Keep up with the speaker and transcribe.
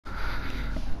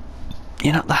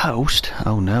You're not the host?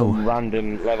 Oh no.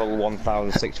 Random level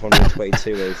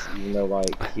 1622 is, even though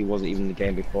like he wasn't even in the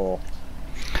game before.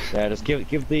 Yeah, just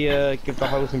give the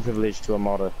hosting privilege to a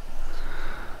modder.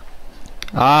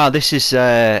 Ah, this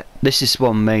is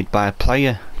one made by a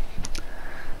player.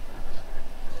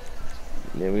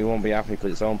 Yeah, we won't be happy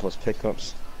because it's own plus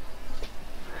pickups.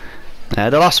 The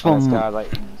last And this one. guy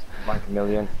like a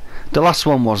million. The last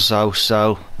one was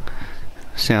so.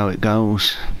 See how it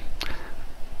goes.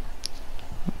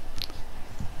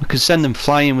 We could send them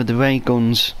flying with the ray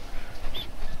guns.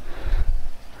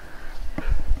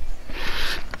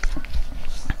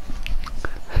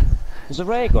 Does a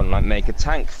ray gun like make a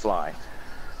tank fly?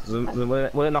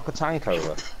 Will it knock a tank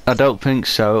over? I don't think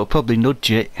so. It'll probably nudge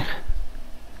it.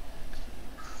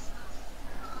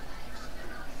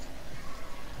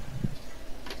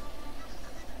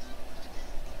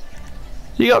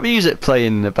 You got music playing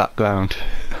in the background.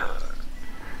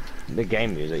 The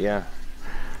game music, yeah.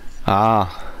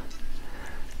 Ah.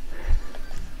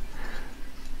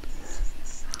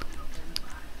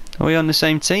 Are we on the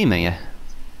same team here?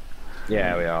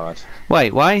 Yeah, we are. Right.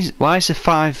 Wait, why is there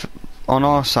 5 on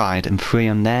our side and 3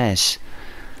 on theirs?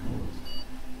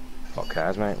 Fuck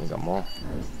cares, mate. We got more.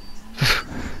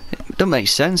 It don't make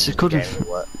sense. It couldn't.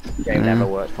 Game never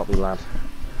works properly, lad.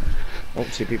 Oh,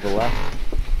 2 people left.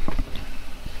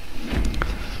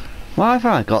 Why have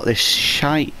I got this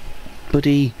shite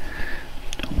bloody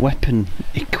weapon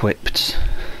equipped?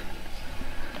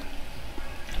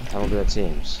 How will be their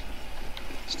teams?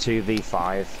 It's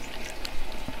 2v5.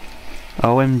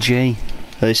 OMG.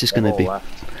 This is gonna be. Left.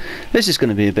 This is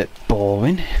gonna be a bit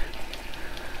boring.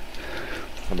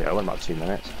 I'll be over in about 2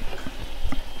 minutes.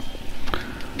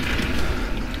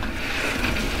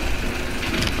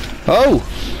 Oh!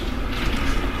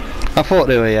 I thought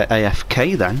they were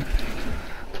AFK then.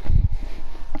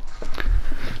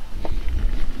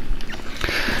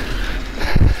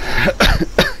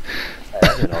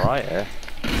 They're doing alright here.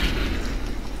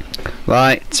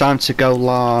 Right, time to go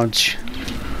large.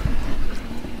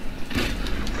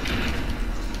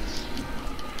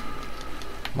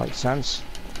 Makes sense.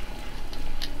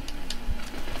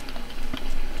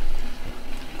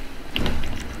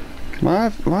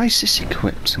 Why is this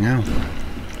equipped now?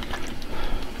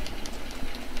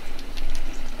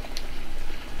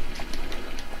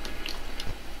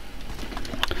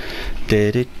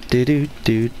 Did it do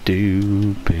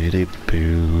biddy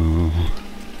boo.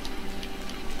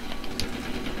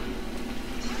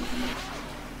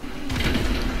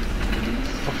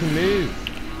 Fucking move!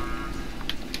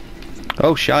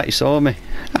 Oh shit, he saw me.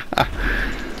 I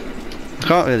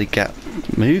can't really get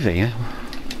moving here.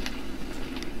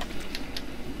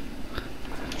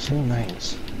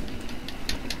 Teammates.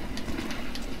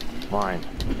 Mine.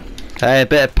 Hey, a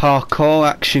bit of parkour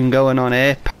action going on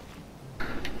here.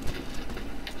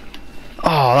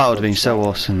 Oh, that would have been so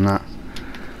awesome, that.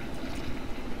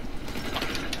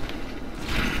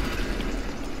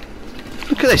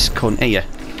 Look at this cunt here.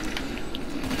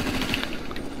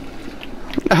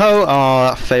 Oh,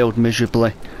 that failed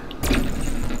miserably.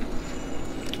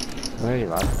 Where are you,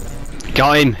 lad?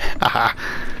 Got him! Haha.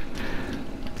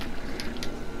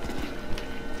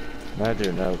 I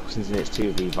do know, since it's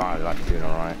 2v5, they're actually doing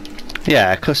alright.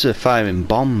 Yeah, because they're firing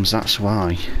bombs, that's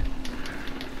why.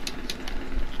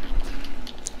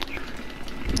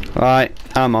 Right,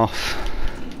 I'm off.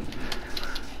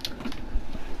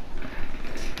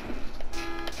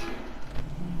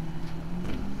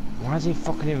 Why is he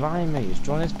fucking inviting me? Just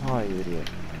join this party, you idiot.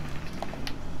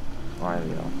 Right,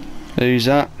 we are. Who's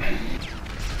that?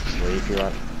 Sleepy,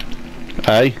 lad.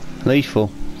 Hey,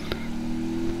 lethal.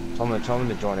 Tell him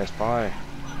to join this party.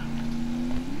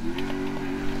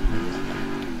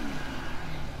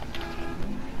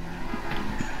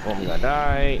 Want me to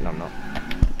die? No, I'm not.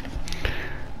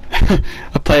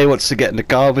 A player wants to get in the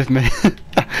car with me.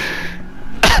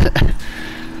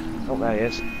 Oh, there he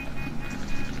is.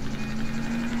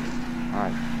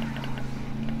 Alright.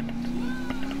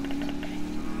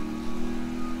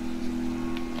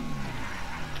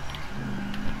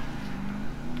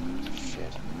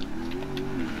 Shit.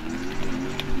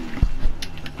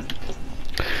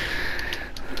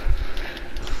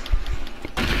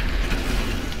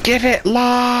 Give it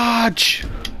large!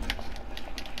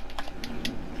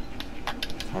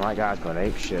 Oh, my guy's got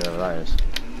ape shit over those.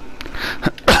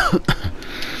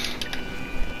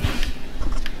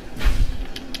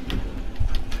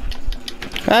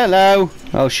 Hello!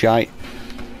 Oh shite.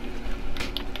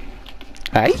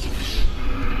 Hey?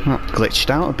 That glitched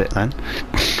out a bit then.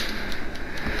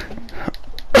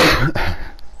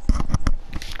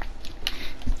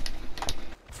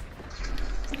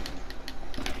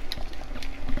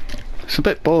 It's a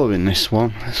bit boring, this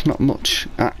one. There's not much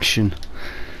action.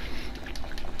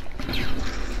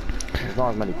 There's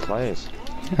not as many players.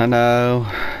 I know.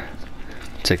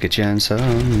 Take a chance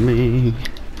on me.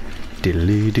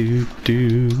 Diddly doo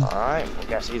doo. Alright, I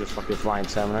guess he's a fucking flying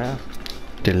Terminator.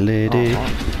 Diddly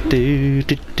doo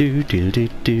doo doo doo doo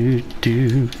doo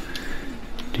doo.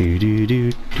 Do do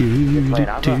do do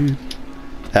do.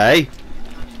 Hey.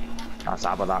 That's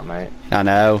about that, mate. I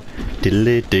know.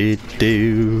 Diddly doo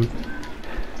doo.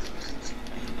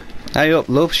 Hey up,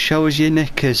 love. Show us your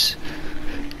knickers.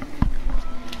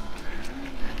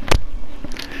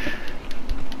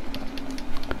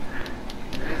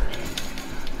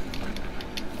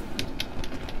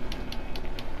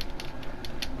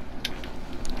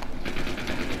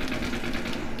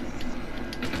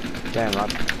 Damn,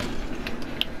 lad.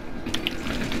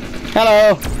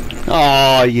 Hello.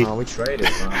 Oh, you. Oh, we traded.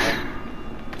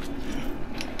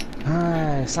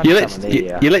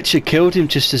 You literally killed him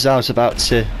just as I was about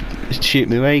to shoot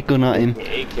my ray gun at him.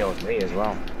 He killed me as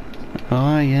well.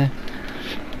 Oh yeah.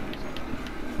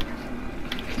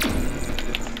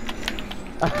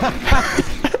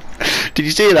 Did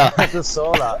you see that? I just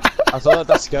saw that. I saw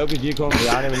that scope of you coming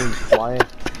behind him and he was flying.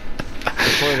 The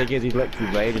funny thing is he's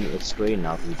literally raiding at the screen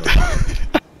now.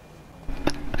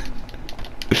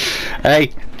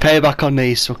 Hey, payback on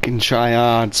these fucking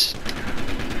tryhards.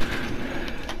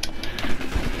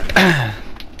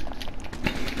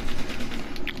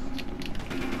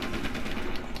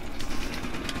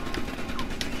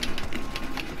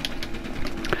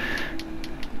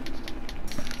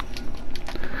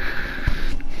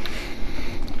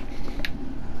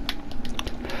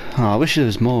 Oh, I wish there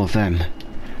was more of them.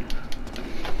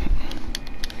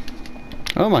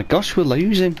 Oh my gosh, we're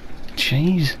losing.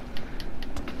 Jeez.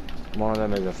 One of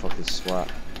them is a fucking sweat.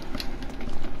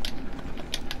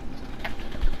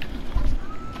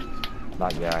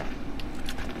 That guy.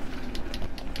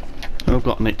 I've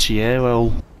got an itchy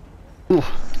arrow. Ooh.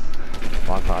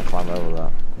 Why can't I climb over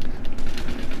that?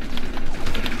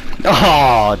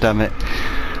 Oh, damn it.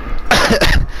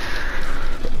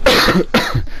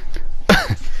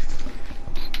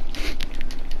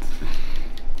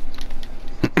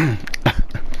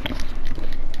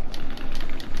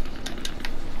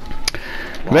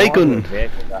 Ray gun.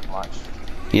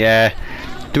 Yeah,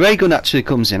 the ray gun actually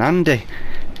comes in handy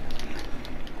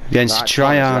against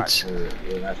tryhards.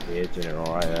 It actually is doing it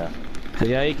alright, yeah. So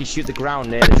yeah, you can shoot the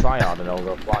ground near the tryhard and they'll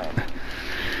go flying.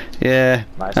 Yeah,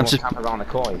 Like, if someone camp around the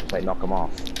corner, you just like knock them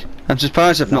off. I'm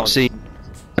surprised I've not seen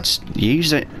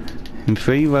use it in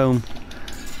free roam.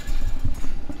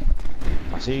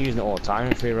 I see you using it all the time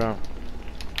in free roam.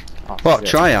 Oh, What,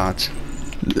 tryhards?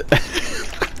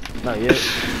 No, you.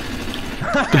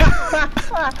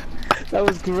 That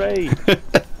was great.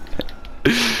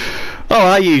 Oh,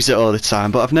 I use it all the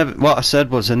time, but I've never. What I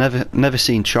said was I never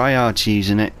seen tryhards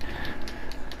using it.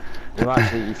 You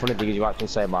actually, the funny thing is you actually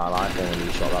saved my life when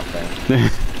you shot that thing.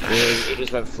 he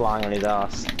just went flying on his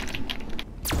ass.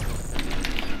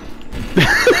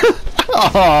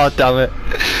 Oh, damn it.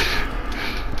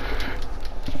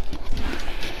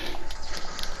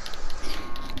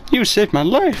 You saved my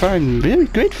life, I'm really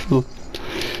grateful.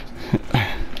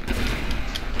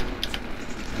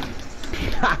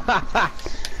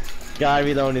 Guy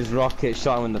reloading his rocket,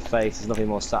 shot him in the face. There's nothing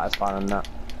more satisfying than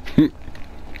that.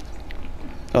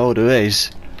 Oh, there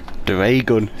is. The ray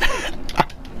gun.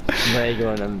 Ray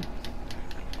gun and...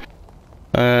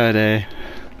 There.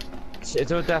 If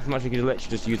there was a deathmatch, you could literally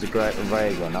just use a great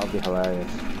ray gun. That would be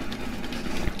hilarious.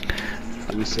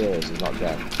 Are you serious? It's not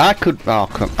dead. I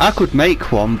could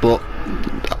make one, but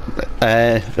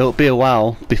it'll be a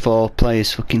while before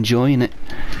players fucking join it.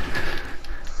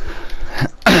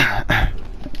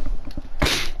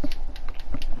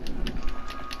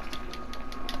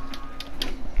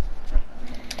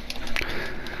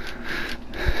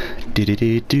 Do do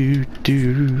do do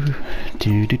do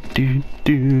do do do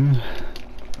do.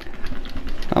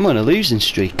 I'm on a losing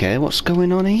streak here. What's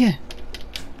going on here?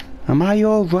 Am I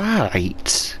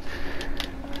alright?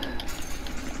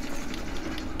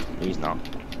 He's not.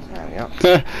 There we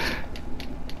go.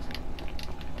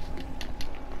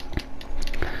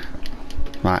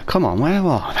 Right, come on, where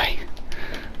are they?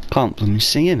 Can't blooming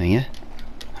see him here.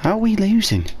 How are we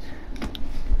losing?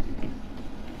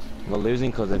 We're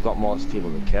losing because they've got more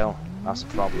people to kill. That's the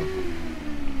problem.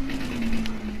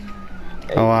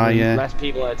 Oh, yeah. Less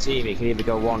people on a team, it can either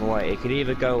go one way. It could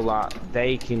either go like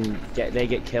they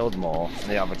get killed more and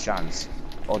they have a chance,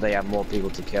 or they have more people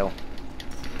to kill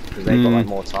because they've got like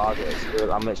more targets.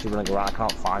 I'm literally running around, I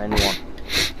can't find anyone.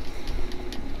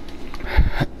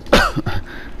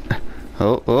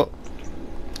 Oh.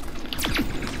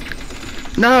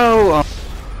 No! I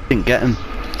didn't get him.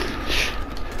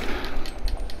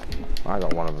 I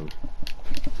got one of them.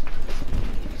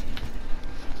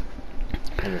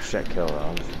 I'm a shit killer,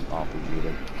 I'm just RPG'd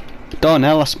him.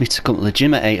 Darnell asked me to come to the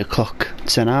gym at 8 o'clock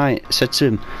tonight. I said to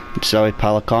him, sorry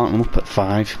pal, I can't, I'm up at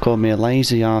 5. Called me a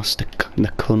lazy arse, the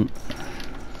cunt.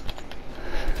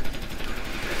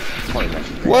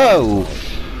 Whoa!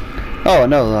 Oh, I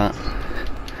know that.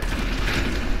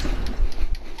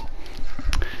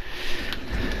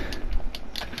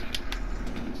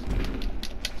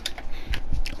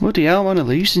 Bloody hell, I'm on a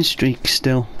losing streak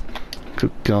still.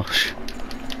 Good gosh.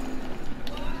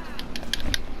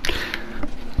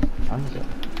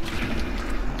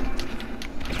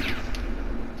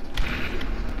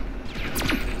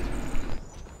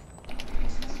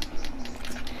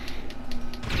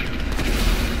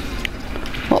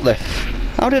 What the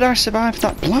f... How did I survive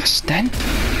that blast then?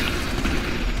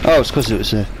 Oh, it's because it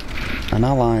was an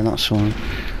ally, that's why.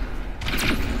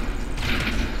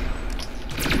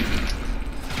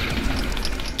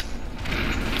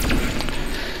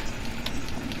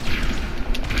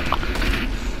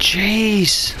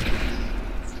 Jeez!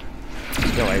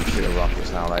 Go away, shoot the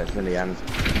rockets now, like, it's in the end.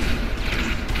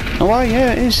 Oh, well,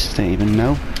 yeah, it is. Don't even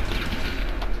know.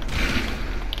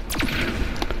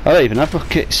 I don't even have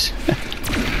rockets.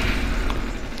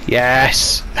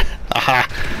 Yes! Aha!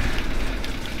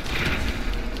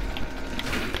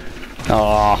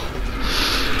 Oh.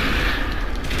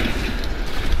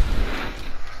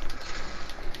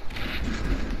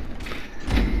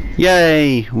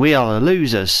 Yay! We are the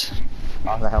losers.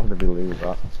 How the hell did we lose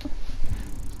that?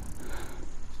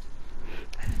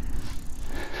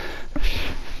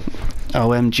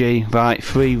 OMG, right,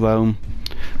 free roam.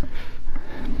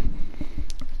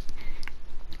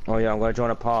 Oh yeah, I'm going to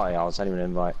join a party, I'll send you an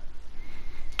invite.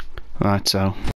 Right, so.